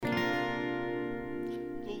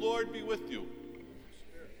Lord be with you.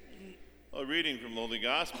 A reading from the Holy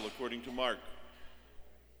Gospel according to Mark.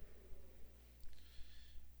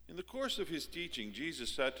 In the course of his teaching,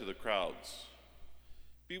 Jesus said to the crowds,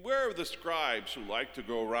 "Beware of the scribes who like to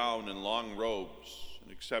go around in long robes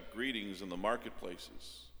and accept greetings in the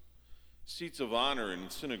marketplaces, seats of honor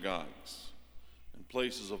in synagogues, and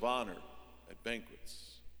places of honor at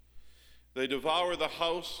banquets. They devour the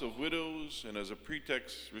house of widows and as a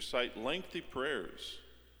pretext recite lengthy prayers.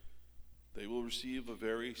 They will receive a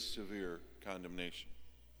very severe condemnation."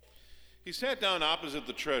 He sat down opposite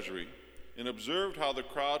the treasury and observed how the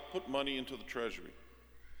crowd put money into the treasury.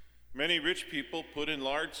 Many rich people put in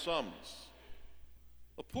large sums.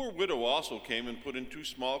 A poor widow also came and put in 2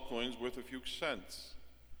 small coins worth a few cents.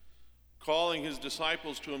 Calling his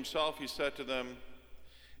disciples to himself, he said to them,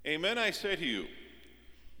 "Amen, I say to you,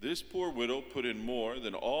 this poor widow put in more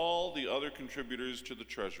than all the other contributors to the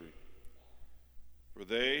treasury. For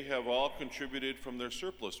they have all contributed from their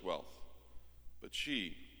surplus wealth, but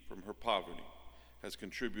she, from her poverty, has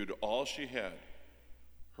contributed all she had,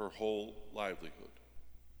 her whole livelihood."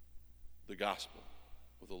 The Gospel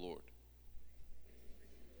of the Lord.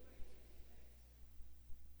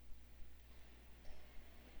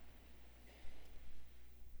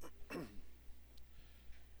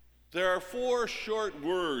 There are 4 short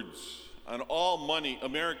words on all money,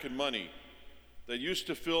 American money, that used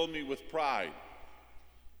to fill me with pride,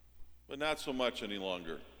 but not so much any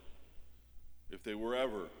longer, if they were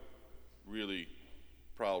ever really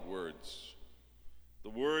proud words. The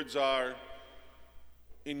words are,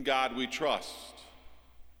 "In God we trust."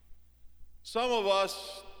 Some of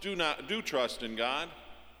us do trust in God,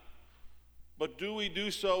 but do we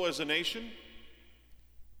do so as a nation?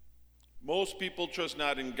 Most people trust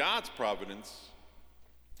not in God's providence,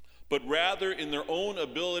 but rather in their own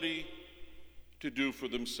ability to do for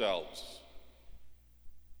themselves.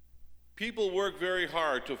 People work very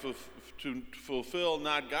hard to fulfill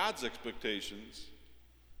not God's expectations,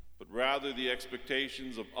 but rather the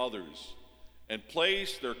expectations of others, and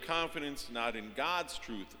place their confidence not in God's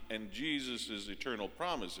truth and Jesus' eternal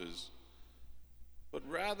promises, but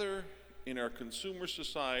rather in our consumer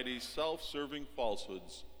society's self-serving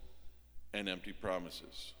falsehoods and empty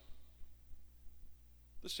promises.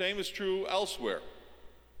 The same is true elsewhere,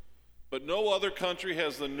 but no other country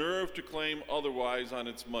has the nerve to claim otherwise on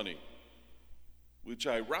its money, which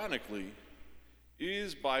ironically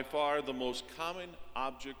is by far the most common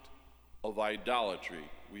object of idolatry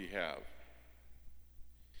we have.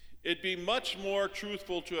 It'd be much more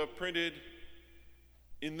truthful to have printed,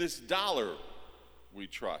 "In this dollar we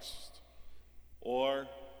trust," or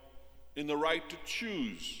 "In the right to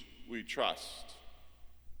choose we trust,"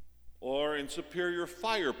 or "In superior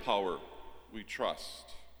firepower we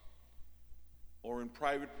trust," or "In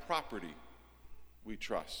private property we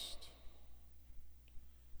trust."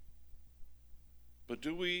 But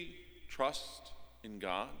do we trust in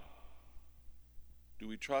God? Do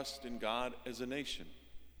we trust in God as a nation?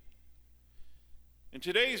 In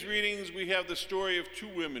today's readings, we have the story of 2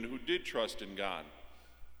 women who did trust in God.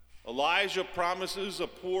 Elijah promises a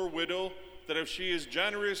poor widow that if she is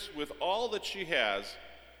generous with all that she has,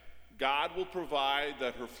 God will provide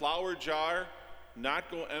that her flour jar not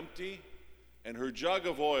go empty and her jug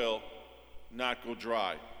of oil not go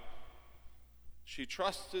dry. She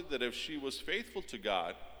trusted that if she was faithful to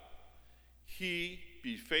God, He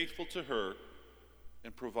be faithful to her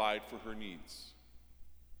and provide for her needs.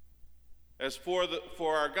 As for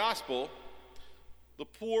our gospel, the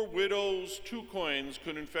poor widow's 2 coins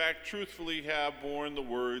could in fact truthfully have borne the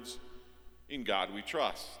words, "In God we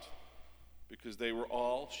trust," because they were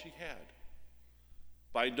all she had.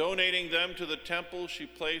 By donating them to the temple, she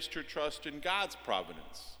placed her trust in God's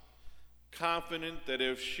providence, confident that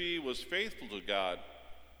if she was faithful to God,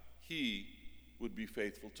 He would be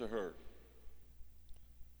faithful to her.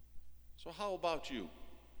 So how about you?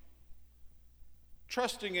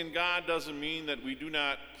 Trusting in God doesn't mean that we do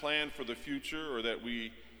not plan for the future or that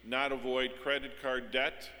we not avoid credit card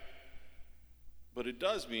debt, but it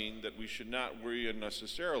does mean that we should not worry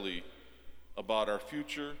unnecessarily about our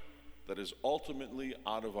future that is ultimately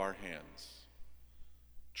out of our hands.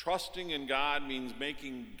 Trusting in God means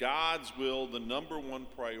making God's will the number 1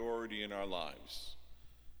 priority in our lives,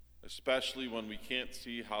 especially when we can't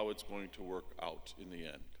see how it's going to work out in the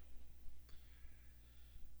end.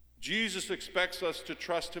 Jesus expects us to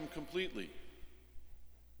trust Him completely.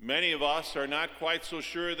 Many of us are not quite so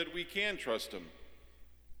sure that we can trust Him,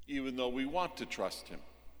 even though we want to trust Him.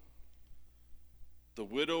 The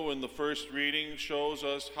widow in the first reading shows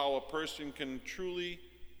us how a person can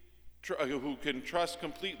who can trust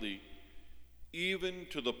completely, even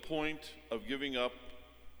to the point of giving up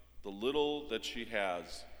the little that she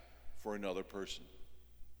has for another person.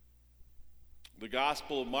 The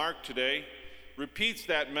Gospel of Mark today repeats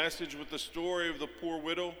that message with the story of the poor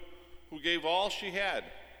widow who gave all she had,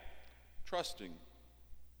 trusting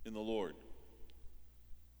in the Lord.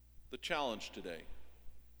 The challenge today: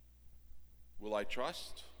 will I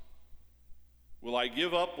trust? Will I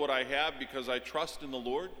give up what I have because I trust in the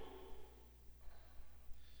Lord?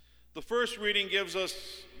 The first reading gives us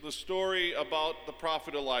the story about the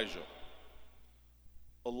prophet Elijah.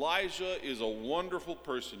 Elijah is a wonderful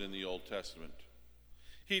person in the Old Testament.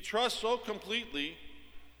 He trusts so completely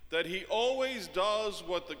that he always does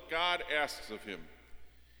what the God asks of him,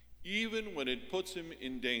 even when it puts him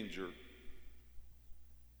in danger.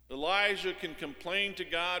 Elijah can complain to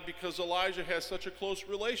God because Elijah has such a close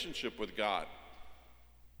relationship with God,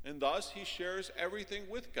 and thus he shares everything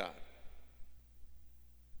with God.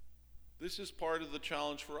 This is part of the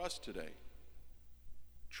challenge for us today.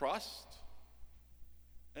 Trust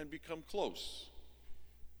and become close.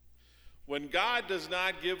 When God does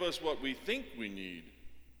not give us what we think we need,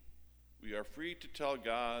 we are free to tell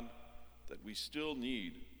God that we still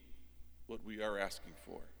need what we are asking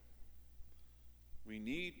for. We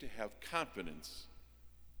need to have confidence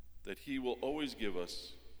that He will always give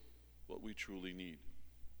us what we truly need.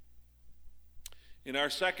 In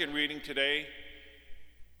our second reading today,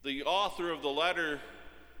 the author of the letter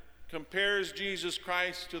compares Jesus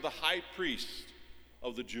Christ to the high priest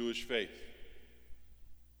of the Jewish faith.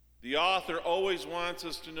 The author always wants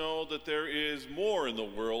us to know that there is more in the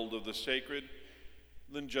world of the sacred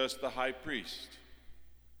than just the high priest.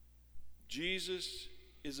 Jesus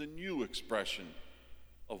is a new expression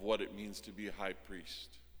of what it means to be a high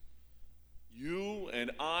priest. You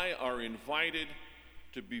and I are invited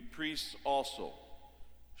to be priests also,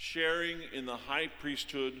 sharing in the high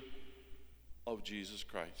priesthood of Jesus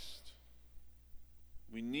Christ.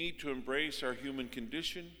 We need to embrace our human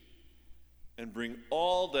condition and bring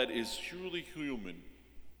all that is truly human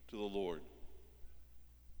to the Lord.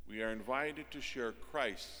 We are invited to share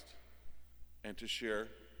Christ and to share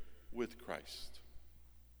with Christ.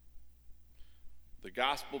 The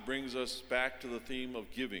gospel brings us back to the theme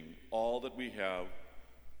of giving all that we have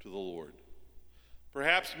to the Lord.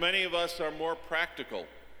 Perhaps many of us are more practical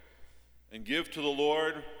and give to the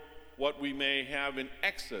Lord what we may have in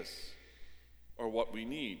excess or what we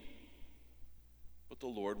need. But the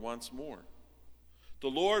Lord wants more. The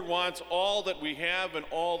Lord wants all that we have and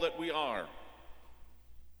all that we are.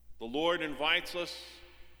 The Lord invites us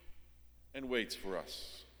and waits for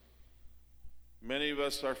us. Many of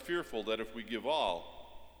us are fearful that if we give all,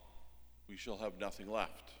 we shall have nothing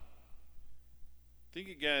left. Think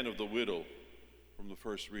again of the widow from the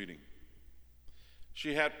first reading.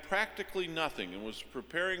 She had practically nothing and was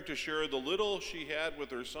preparing to share the little she had with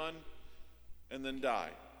her son and then die.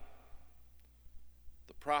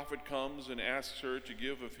 The prophet comes and asks her to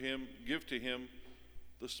give to him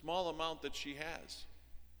the small amount that she has.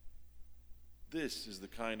 This is the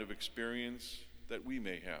kind of experience that we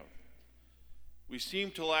may have. We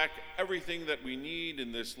seem to lack everything that we need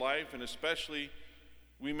in this life, and especially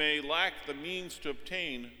we may lack the means to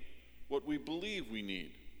obtain what we believe we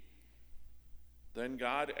need. Then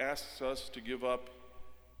God asks us to give up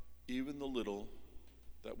even the little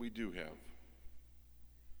that we do have.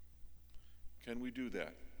 Can we do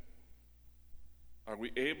that? Are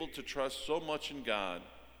we able to trust so much in God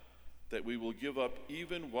that we will give up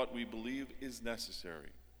even what we believe is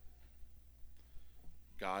necessary?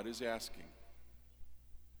 God is asking.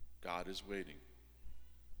 God is waiting.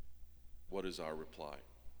 What is our reply?